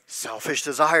usually? Selfish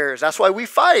desires. That's why we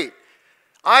fight.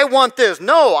 I want this.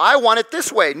 No, I want it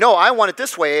this way. No, I want it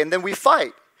this way. And then we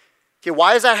fight. Okay,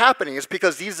 why is that happening? It's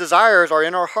because these desires are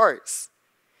in our hearts.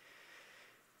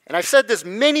 And I've said this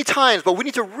many times, but we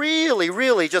need to really,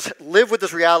 really just live with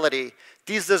this reality.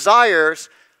 These desires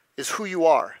is who you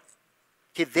are.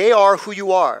 Okay, they are who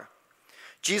you are.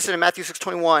 Jesus said in Matthew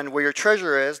 6:21, where your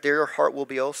treasure is, there your heart will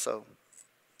be also.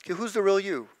 Okay, who's the real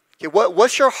you? Okay,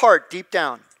 what's your heart deep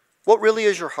down? What really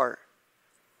is your heart?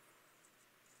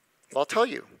 Well, I'll tell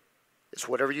you. It's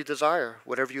whatever you desire,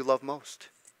 whatever you love most.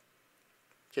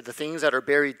 Okay, the things that are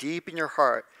buried deep in your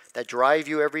heart, that drive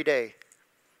you every day?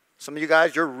 Some of you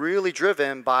guys, you're really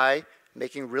driven by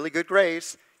making really good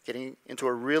grades, getting into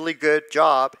a really good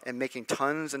job, and making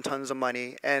tons and tons of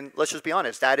money. And let's just be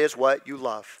honest, that is what you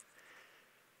love.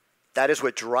 That is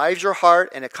what drives your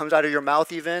heart, and it comes out of your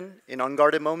mouth even in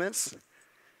unguarded moments.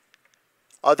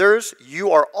 Others,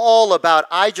 you are all about,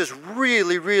 I just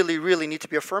really, really, really need to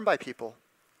be affirmed by people.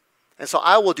 And so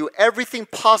I will do everything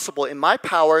possible in my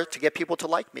power to get people to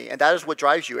like me. And that is what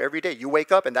drives you every day. You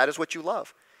wake up and that is what you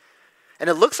love. And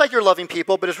it looks like you're loving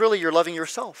people, but it's really you're loving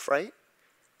yourself, right?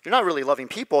 You're not really loving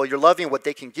people. You're loving what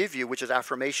they can give you, which is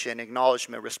affirmation,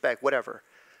 acknowledgement, respect, whatever.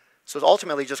 So it's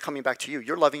ultimately just coming back to you.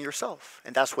 You're loving yourself.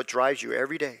 And that's what drives you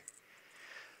every day.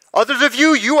 Others of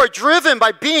you, you are driven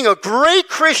by being a great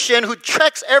Christian who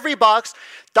checks every box,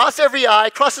 dots every I,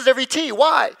 crosses every T.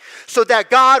 Why? So that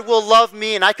God will love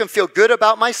me and I can feel good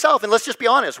about myself. And let's just be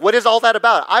honest. What is all that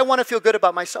about? I want to feel good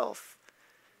about myself.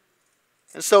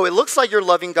 And so it looks like you're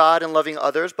loving God and loving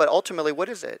others, but ultimately, what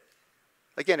is it?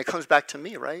 Again, it comes back to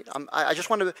me, right? I just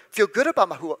want to feel good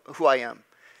about who I am.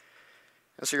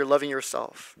 And so you're loving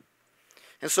yourself.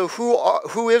 And so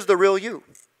who is the real you?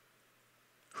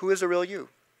 Who is the real you?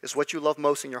 Is what you love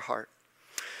most in your heart.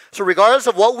 So regardless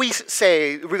of what we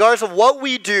say, regardless of what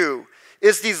we do,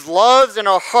 is these loves in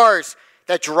our hearts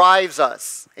that drives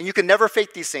us. And you can never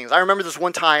fake these things. I remember this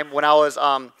one time when I was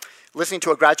listening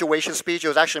to a graduation speech. It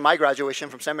was actually my graduation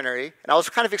from seminary. And I was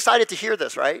kind of excited to hear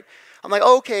this, right? I'm like,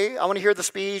 oh, okay, I want to hear the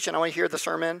speech and I want to hear the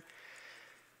sermon.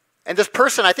 And this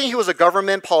person, I think he was a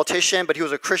government politician, but he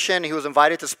was a Christian. He was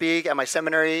invited to speak at my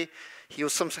seminary. He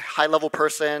was some high-level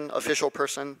person, official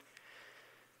person.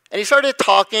 And he started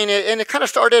talking, and it kind of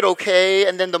started okay.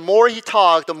 And then the more he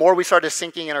talked, the more we started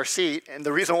sinking in our seat. And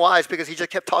the reason why is because he just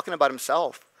kept talking about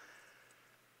himself.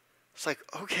 It's like,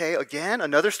 okay, again,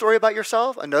 another story about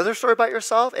yourself, another story about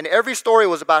yourself. And every story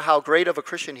was about how great of a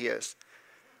Christian he is.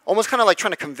 Almost kind of like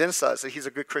trying to convince us that he's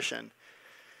a good Christian.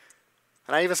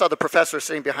 And I even saw the professor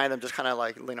sitting behind him just kind of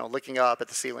like, looking up at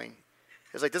the ceiling.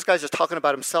 It's like, this guy's just talking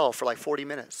about himself for like 40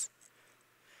 minutes.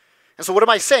 And so what am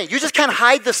I saying? You just can't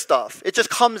hide this stuff. It just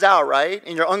comes out, right?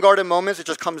 In your unguarded moments, it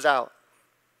just comes out.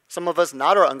 Some of us,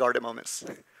 not our unguarded moments.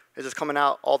 It's just coming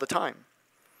out all the time.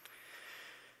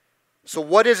 So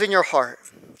what is in your heart?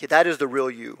 Okay, that is the real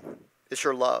you. It's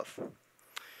your love.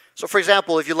 So for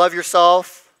example, if you love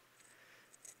yourself,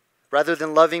 rather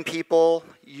than loving people,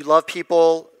 you love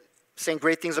people saying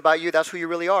great things about you, that's who you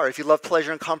really are. If you love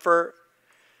pleasure and comfort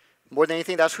more than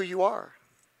anything, that's who you are.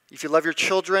 If you love your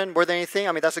children more than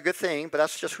anything, that's a good thing, but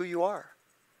that's just who you are.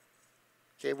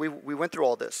 Okay, we went through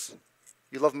all this.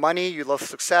 You love money, you love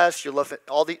success, you love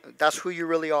that's who you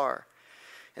really are.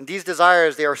 And these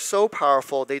desires, they are so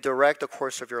powerful, they direct the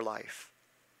course of your life.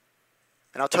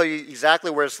 And I'll tell you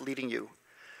exactly where it's leading you.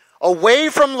 Away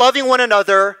from loving one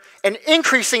another and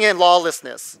increasing in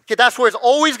lawlessness. Okay, that's where it's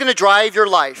always going to drive your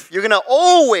life. You're going to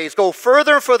always go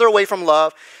further and further away from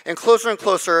love and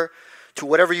closer to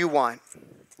whatever you want.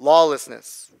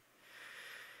 Lawlessness.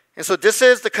 And so this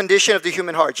is the condition of the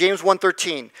human heart. James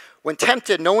 1:13. When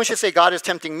tempted, no one should say, God is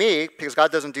tempting me, because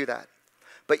God doesn't do that.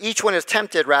 But each one is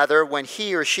tempted, rather, when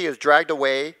he or she is dragged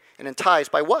away and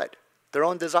enticed by what? Their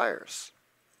own desires.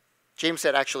 James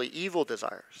said, actually, evil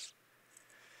desires.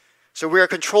 So we are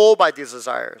controlled by these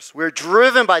desires. We're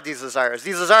driven by these desires.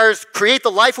 These desires create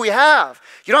the life we have.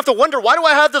 You don't have to wonder, why do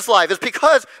I have this life? It's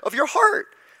because of your heart.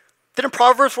 Didn't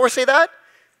Proverbs 4 say that?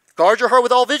 Guard your heart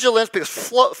with all vigilance, because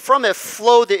from it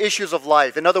flow the issues of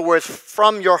life. In other words,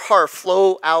 from your heart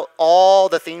flow out all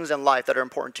the things in life that are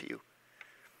important to you.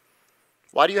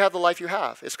 Why do you have the life you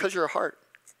have? It's because of your heart.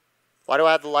 Why do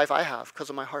I have the life I have? Because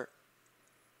of my heart.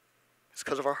 It's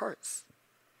because of our hearts.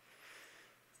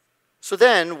 So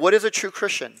then, what is a true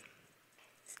Christian?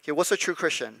 Okay, what's a true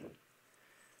Christian?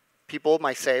 People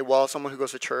might say, well, someone who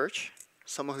goes to church,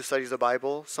 someone who studies the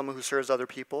Bible, someone who serves other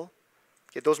people.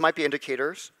 Okay, those might be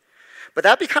indicators. But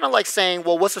that'd be kind of like saying,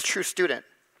 well, what's a true student?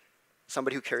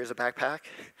 Somebody who carries a backpack,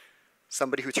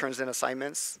 somebody who turns in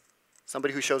assignments,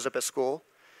 somebody who shows up at school.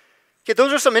 Okay,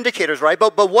 those are some indicators, right?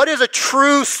 But what is a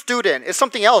true student? It's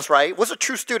something else, right? What's a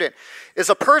true student? It's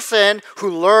a person who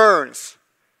learns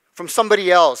from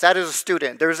somebody else. That is a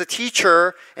student. There is a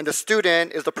teacher, and the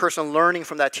student is the person learning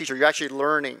from that teacher. You're actually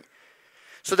learning.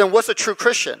 So then what's a true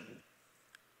Christian?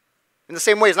 In the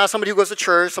same way, it's not somebody who goes to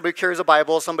church, somebody who carries a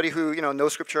Bible, somebody who,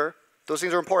 knows Scripture. Those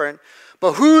things are important.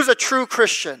 But who's a true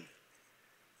Christian?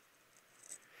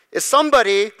 It's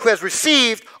somebody who has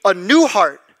received a new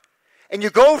heart. And you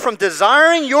go from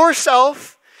desiring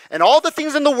yourself and all the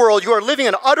things in the world, you are living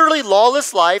an utterly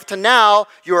lawless life, to now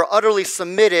you are utterly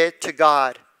submitted to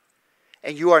God.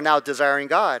 And you are now desiring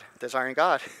God. Desiring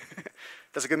God.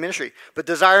 That's a good ministry. But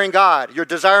desiring God, you're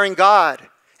desiring God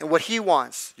and what he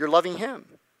wants. You're loving him.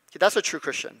 Okay, that's a true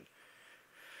Christian.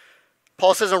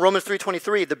 Paul says in Romans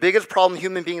 3:23, the biggest problem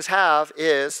human beings have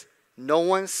is no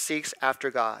one seeks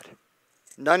after God.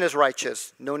 None is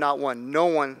righteous. No, not one. No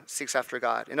one seeks after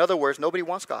God. In other words, nobody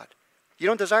wants God. You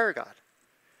don't desire God.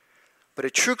 But a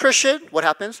true Christian, what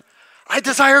happens? I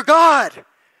desire God.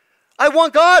 I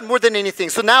want God more than anything.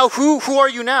 So now who are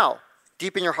you now?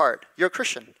 Deep in your heart. You're a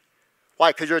Christian.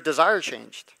 Why? Because your desire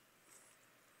changed.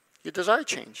 Your desire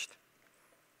changed.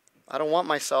 I don't want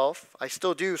myself. I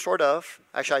still do, sort of.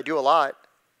 Actually, I do a lot.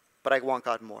 But I want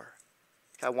God more.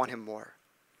 I want him more.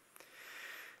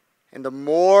 And the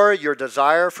more your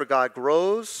desire for God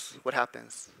grows, what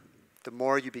happens? The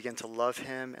more you begin to love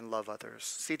him and love others.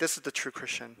 See, this is the true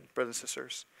Christian, brothers and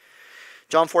sisters.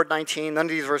 John 4:19, none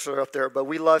of these verses are up there, but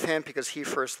we love him because he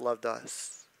first loved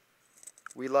us.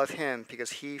 We love him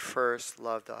because he first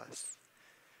loved us.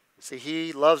 See,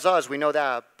 he loves us, we know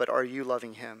that, but are you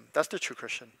loving him? That's the true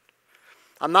Christian.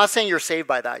 I'm not saying you're saved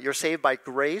by that. You're saved by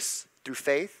grace through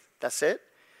faith. That's it.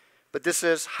 But this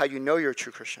is how you know you're a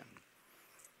true Christian.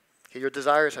 Okay, your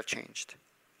desires have changed.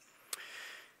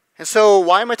 And so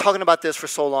why am I talking about this for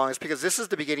so long? It's because this is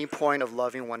the beginning point of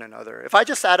loving one another. If I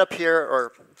just sat up here,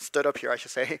 or stood up here, I should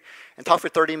say, and talked for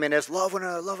 30 minutes, love one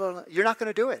another, love one another, you're not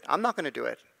going to do it. I'm not going to do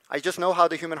it. I just know how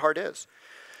the human heart is.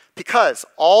 Because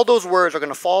all those words are going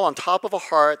to fall on top of a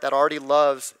heart that already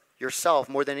loves yourself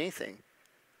more than anything.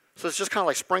 So it's just kind of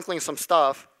like sprinkling some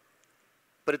stuff,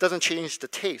 but it doesn't change the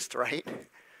taste, right?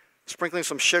 Sprinkling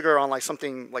some sugar on like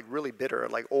something like really bitter,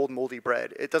 like old moldy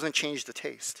bread, it doesn't change the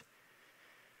taste.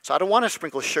 So I don't want to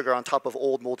sprinkle sugar on top of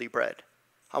old moldy bread.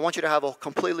 I want you to have a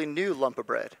completely new lump of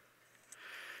bread,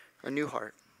 a new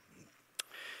heart.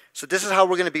 So this is how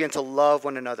we're going to begin to love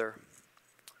one another.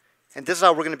 And this is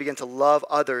how we're going to begin to love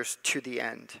others to the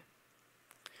end.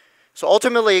 So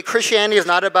ultimately, Christianity is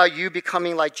not about you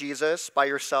becoming like Jesus by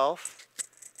yourself,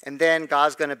 and then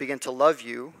God's going to begin to love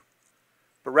you.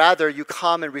 But rather, you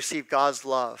come and receive God's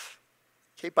love.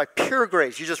 Okay, by pure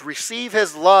grace, you just receive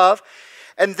his love,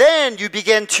 and then you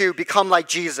begin to become like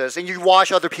Jesus, and you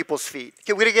wash other people's feet.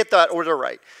 Okay, we got to get that order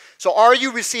right. So are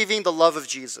you receiving the love of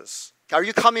Jesus? Are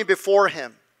you coming before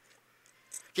him?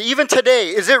 Okay, even today,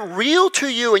 is it real to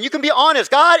you? And you can be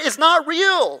honest, God is not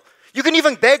real. You can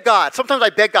even beg God. Sometimes I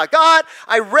beg God, God,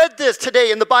 I read this today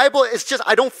in the Bible. It's just,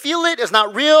 I don't feel it. It's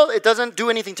not real. It doesn't do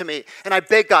anything to me. And I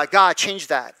beg God, God, change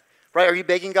that. Right? Are you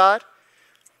begging God?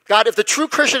 God, if the true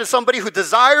Christian is somebody who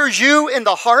desires you in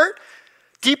the heart,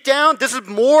 deep down, this is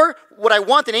more what I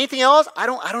want than anything else. I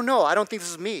don't know. I don't think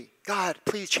this is me. God,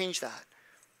 please change that.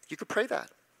 You could pray that.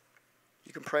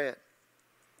 You can pray it.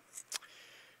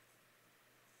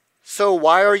 So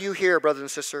why are you here, brothers and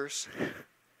sisters?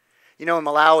 You know, in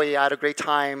Malawi, I had a great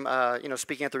time,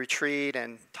 speaking at the retreat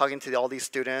and talking to all these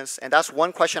students. And that's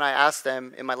one question I asked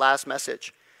them in my last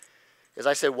message, is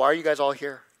I said, why are you guys all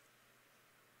here?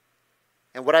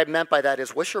 And what I meant by that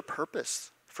is, what's your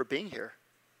purpose for being here?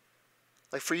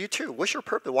 Like for you too, what's your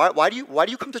purpose? Why do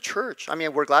you come to church? I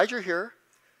mean, we're glad you're here.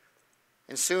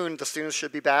 And soon the students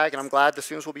should be back, and I'm glad the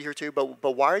students will be here too.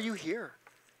 But why are you here?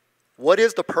 What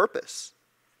is the purpose?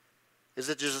 Is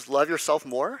it to just love yourself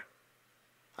more?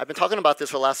 I've been talking about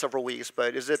this for the last several weeks,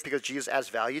 but is it because Jesus adds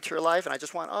value to your life? And I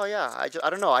just want, I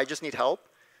don't know, I just need help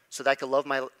so that I can love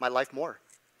my life more.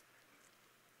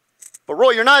 But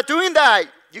Roy, you're not doing that.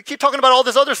 You keep talking about all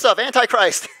this other stuff,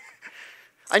 Antichrist.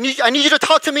 I need you to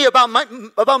talk to me about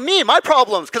my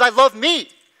problems, because I love me.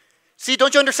 See,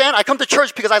 don't you understand? I come to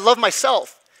church because I love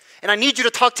myself. And I need you to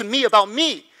talk to me about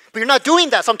me. But you're not doing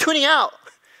that, so I'm tuning out.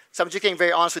 So I'm just getting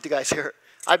very honest with you guys here.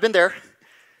 I've been there.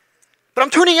 But I'm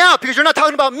tuning out because you're not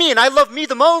talking about me, and I love me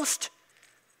the most.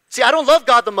 See, I don't love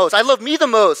God the most. I love me the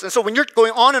most. And so when you're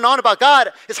going on and on about God,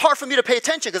 it's hard for me to pay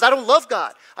attention because I don't love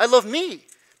God. I love me.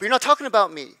 But you're not talking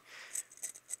about me.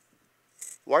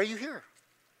 Why are you here?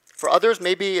 For others,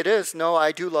 maybe it is, no,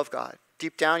 I do love God.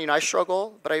 Deep down, I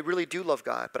struggle, but I really do love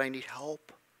God. But I need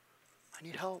help. I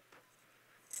need help.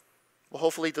 Well,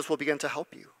 hopefully this will begin to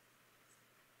help you.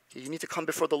 You need to come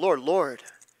before the Lord. Lord,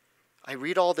 I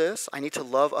read all this. I need to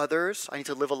love others. I need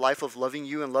to live a life of loving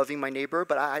you and loving my neighbor,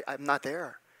 but I'm not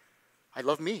there. I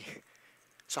love me.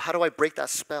 So how do I break that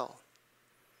spell?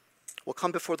 Well,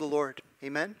 come before the Lord.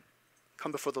 Amen?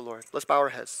 Come before the Lord. Let's bow our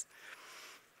heads.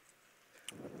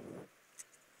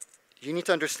 You need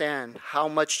to understand how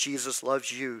much Jesus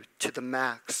loves you to the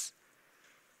max.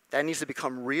 That needs to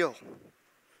become real.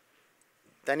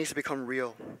 That needs to become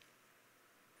real.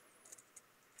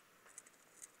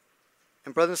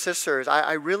 And brothers and sisters,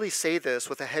 I really say this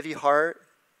with a heavy heart,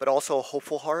 but also a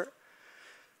hopeful heart.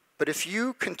 But if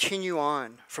you continue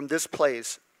on from this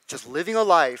place, just living a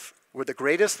life where the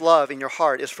greatest love in your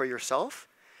heart is for yourself,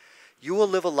 you will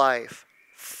live a life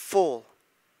full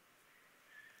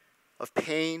of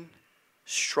pain,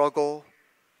 struggle,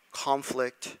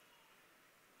 conflict,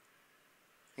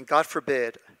 and God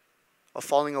forbid, of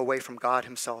falling away from God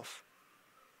himself.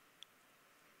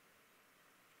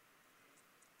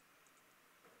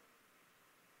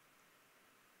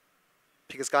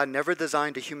 Because God never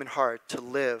designed a human heart to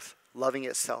live loving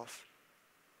itself.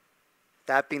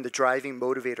 That being the driving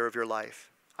motivator of your life.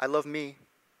 I love me.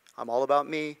 I'm all about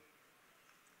me.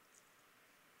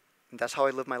 And that's how I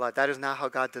live my life. That is not how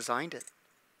God designed it.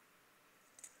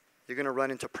 You're going to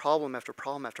run into problem after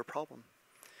problem after problem.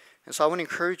 And so I want to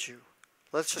encourage you.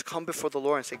 Let's just come before the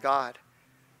Lord and say, God,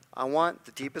 I want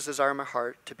the deepest desire in my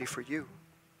heart to be for you.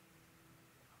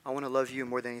 I want to love you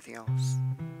more than anything else.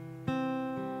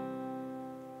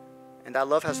 And that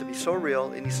love has to be so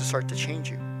real, it needs to start to change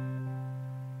you.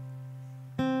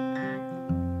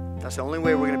 That's the only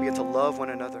way we're going to be able to love one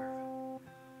another.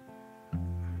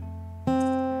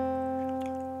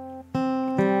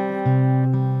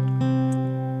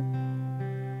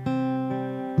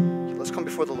 Let's come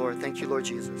before the Lord. Thank you, Lord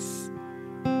Jesus.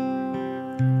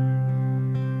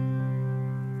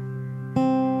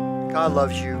 God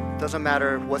loves you. Doesn't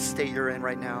matter what state you're in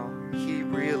right now. He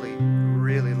really,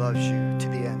 really loves you to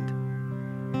the end.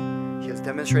 He has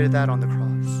demonstrated that on the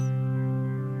cross.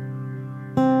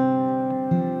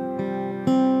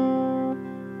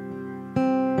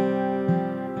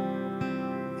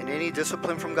 And any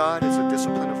discipline from God is a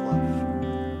discipline of love.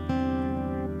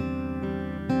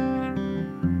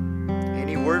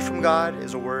 Any word from God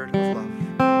is a word of love.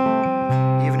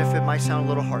 Even if it might sound a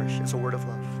little harsh, it's a word of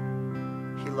love.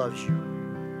 He loves you.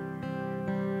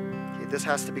 Okay, this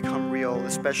has to become real,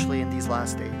 especially in these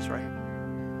last days, right?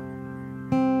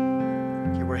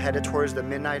 We're headed towards the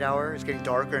midnight hour. It's getting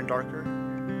darker and darker.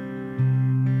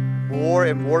 More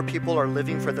and more people are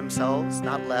living for themselves,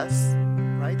 not less,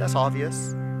 right? That's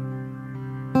obvious.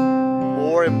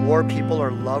 More and more people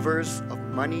are lovers of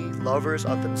money, lovers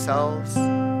of themselves,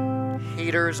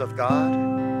 haters of God.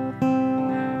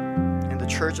 And the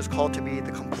church is called to be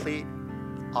the complete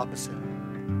opposite.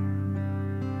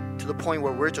 To the point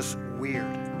where we're just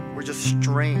weird. We're just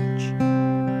strange.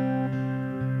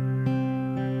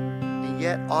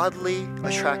 Yet oddly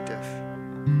attractive.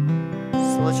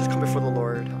 So let's just come before the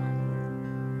Lord.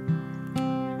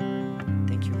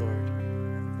 Thank you, Lord.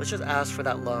 Let's just ask for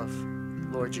that love.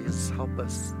 Lord Jesus, help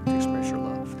us to express your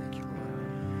love.